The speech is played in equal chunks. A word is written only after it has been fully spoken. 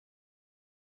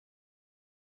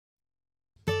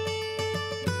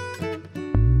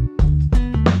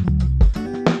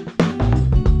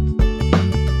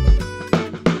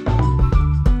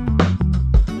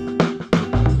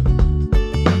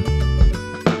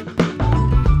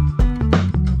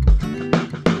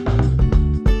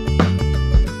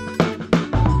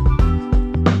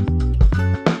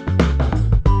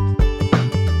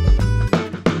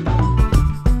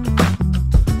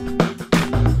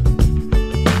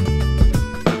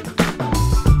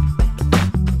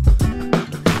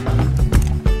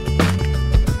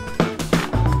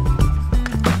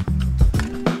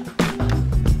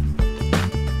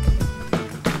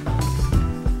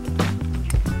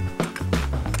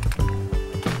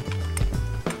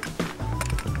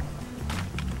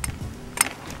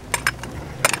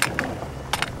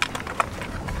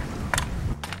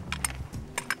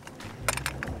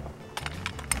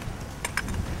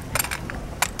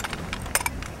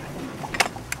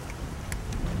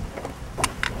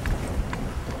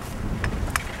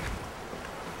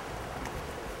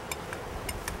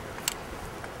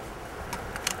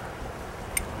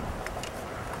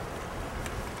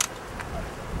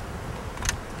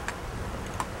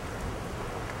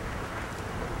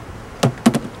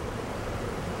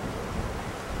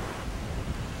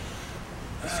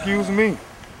Excuse me.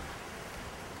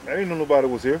 I didn't know nobody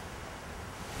was here.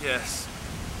 Yes.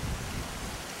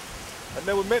 I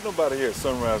never met nobody here at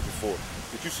sunrise before.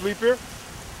 Did you sleep here?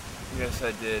 Yes,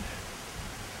 I did.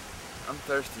 I'm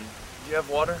thirsty. Do you have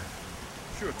water?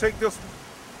 Sure, take this one.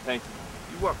 Thank you.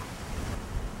 You're welcome.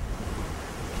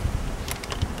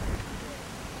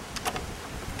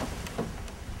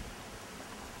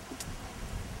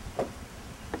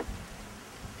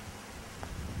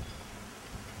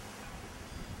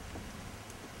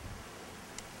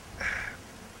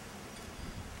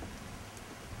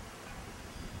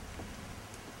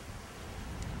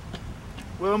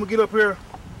 Well, I'm gonna get up here,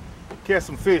 catch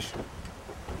some fish.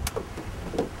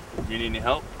 Do you need any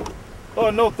help?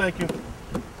 Oh, no, thank you.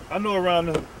 I know around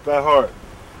this by heart.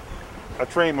 I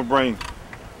train my brain.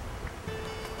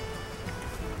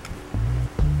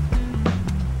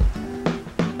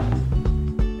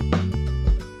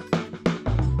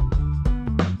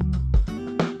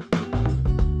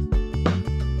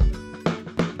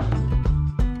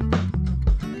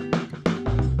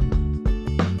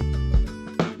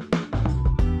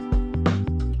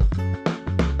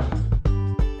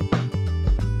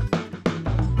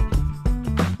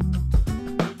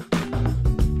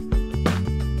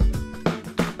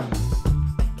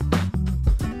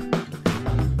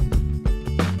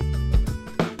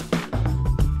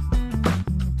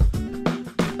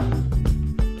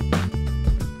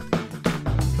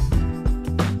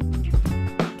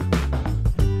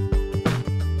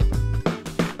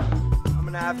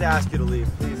 I have to ask you to leave,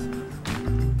 please.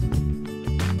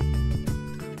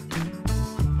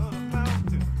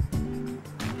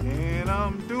 And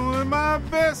I'm doing my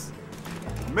best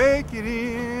to make it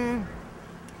in.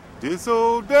 This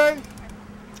old day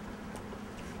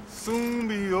soon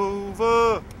be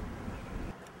over.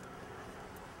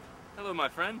 Hello, my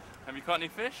friend. Have you caught any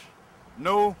fish?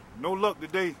 No luck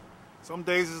today. Some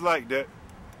days it's like that.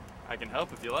 I can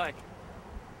help if you like.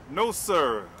 No,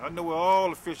 sir. I know where all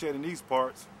the fish at in these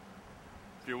parts.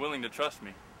 If you're willing to trust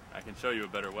me, I can show you a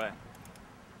better way.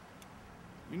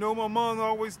 You know, my mom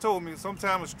always told me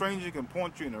sometimes a stranger can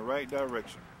point you in the right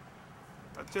direction.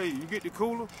 I tell you, you get the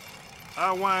cooler,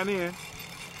 I'll wind in,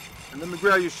 and let me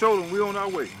grab your shoulder and we're on our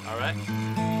way. All right.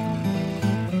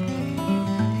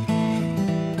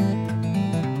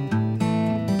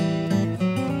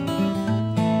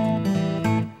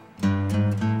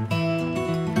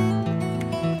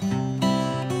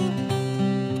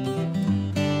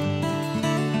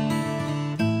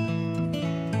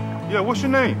 Yeah, what's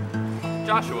your name?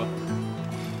 Joshua.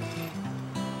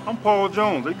 I'm Paul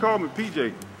Jones. They call me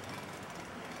PJ.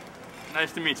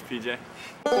 Nice to meet you, PJ.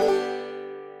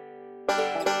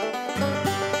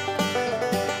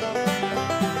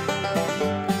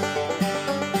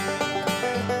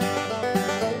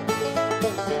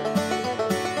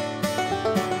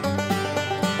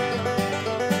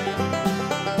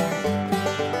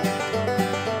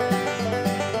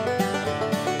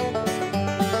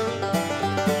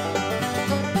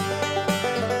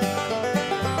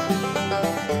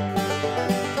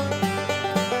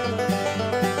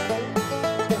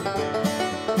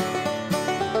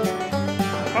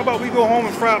 How about we go home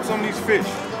and fry up some of these fish?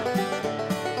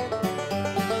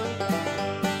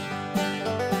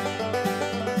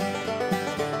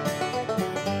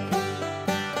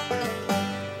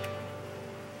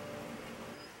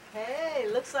 Hey,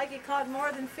 looks like you caught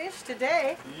more than fish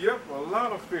today. Yep, a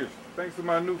lot of fish. Thanks to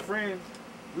my new friends.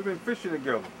 We've been fishing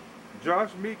together.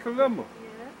 Josh meet Kalimba.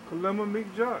 Yeah. Kalimba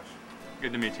meet Josh.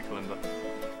 Good to meet you, Kalimba.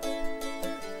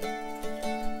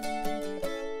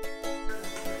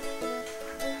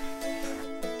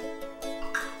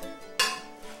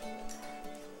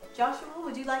 Joshua,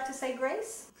 would you like to say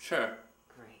grace? Sure.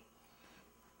 Great.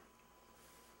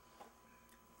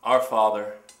 Our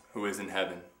Father, who is in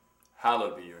heaven,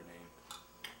 hallowed be your name.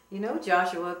 You know,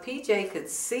 Joshua, PJ could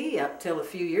see up till a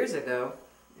few years ago.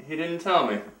 He didn't tell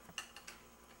me.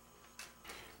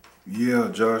 Yeah,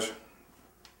 Josh.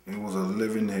 It was a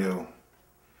living hell.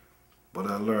 But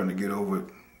I learned to get over it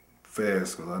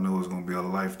fast because I know it's going to be a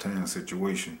lifetime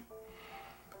situation.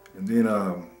 And then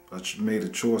I made a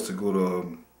choice to go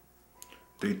to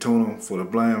Daytona for the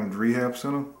Blind Rehab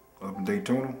Center up in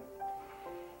Daytona.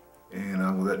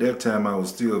 And at that time I was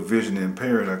still vision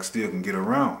impaired. I still can get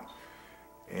around.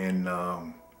 And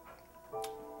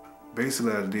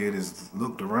basically what I did is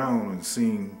looked around and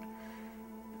seen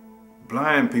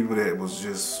blind people that was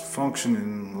just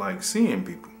functioning like seeing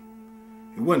people.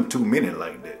 It wasn't too many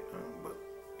like that, but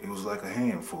it was like a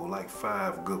handful, like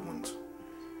 5 good ones.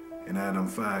 And out of them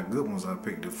 5 good ones, I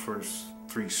picked the first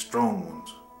 3 strong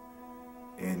ones.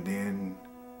 And then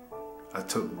I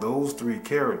took those 3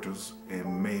 characters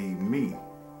and made me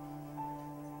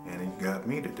And he got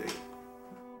me today.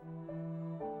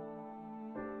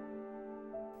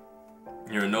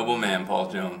 You're a noble man, Paul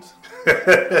Jones.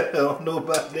 I don't know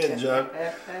about that, John.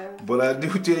 But I do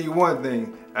tell you one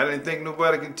thing. I didn't think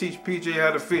nobody could teach PJ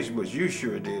how to fish, but you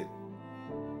sure did.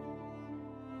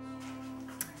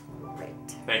 Great.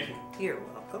 Thank you. You're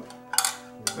welcome.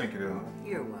 Thank you, Ellen.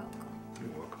 You're welcome.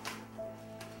 You're welcome.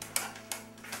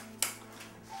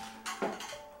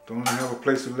 Don't you have a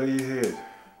place to lay your head?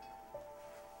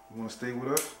 You want to stay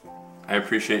with us? I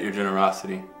appreciate your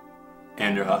generosity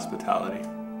and your hospitality,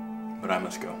 but I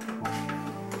must go.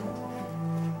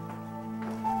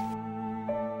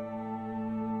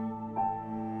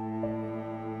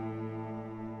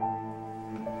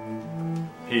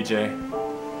 PJ,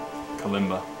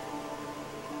 Kalimba,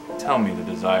 tell me the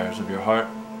desires of your heart.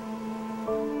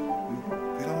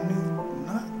 We don't need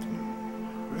nothing,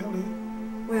 really.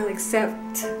 Well,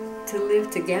 except to live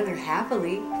together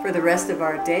happily for the rest of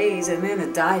our days and then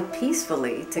to die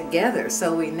peacefully together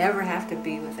so we never have to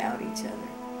be without each other.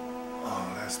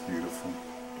 Oh, that's beautiful.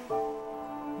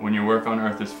 When your work on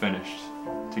earth is finished,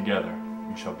 together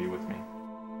you shall be with me.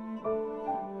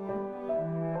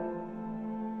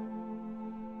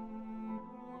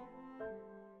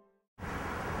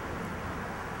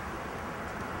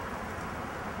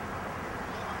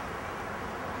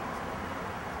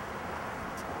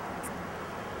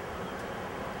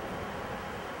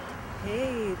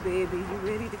 Hey, baby, you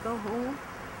ready to go home?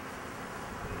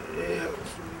 Yeah.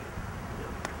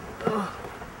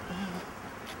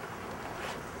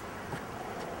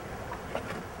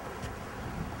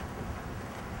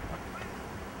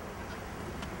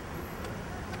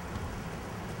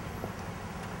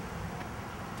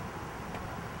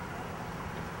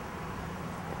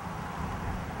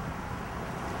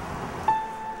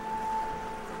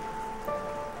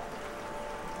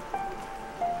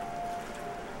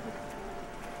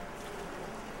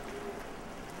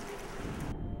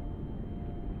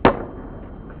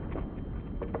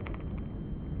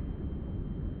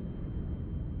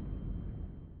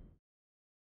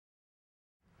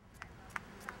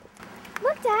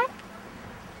 Look, Dad.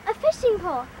 A fishing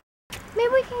pole.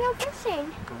 Maybe we can go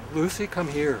fishing. Lucy, come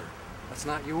here. That's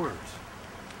not yours.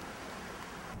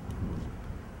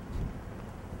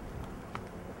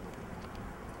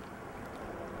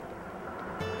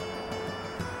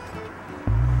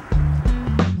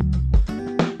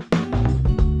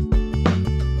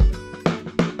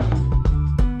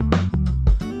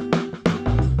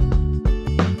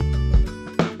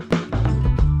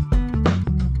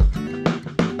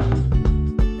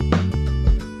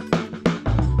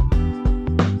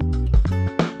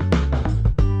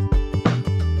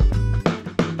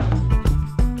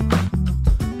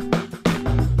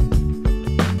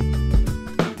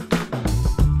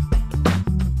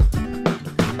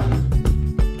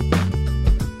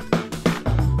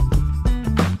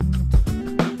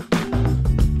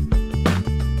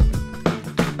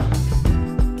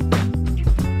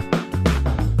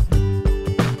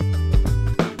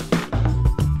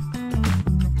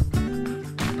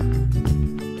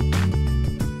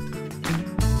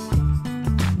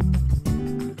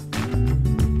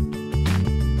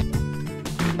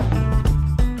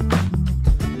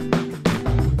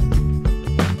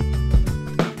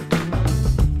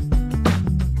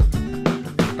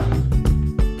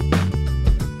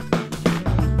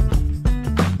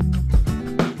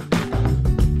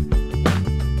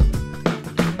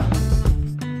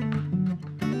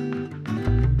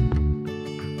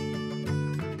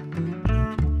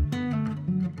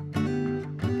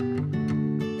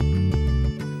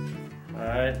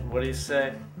 What do you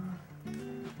say?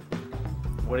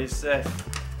 What do you say?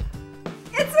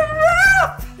 It's a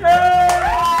wrap! Yay!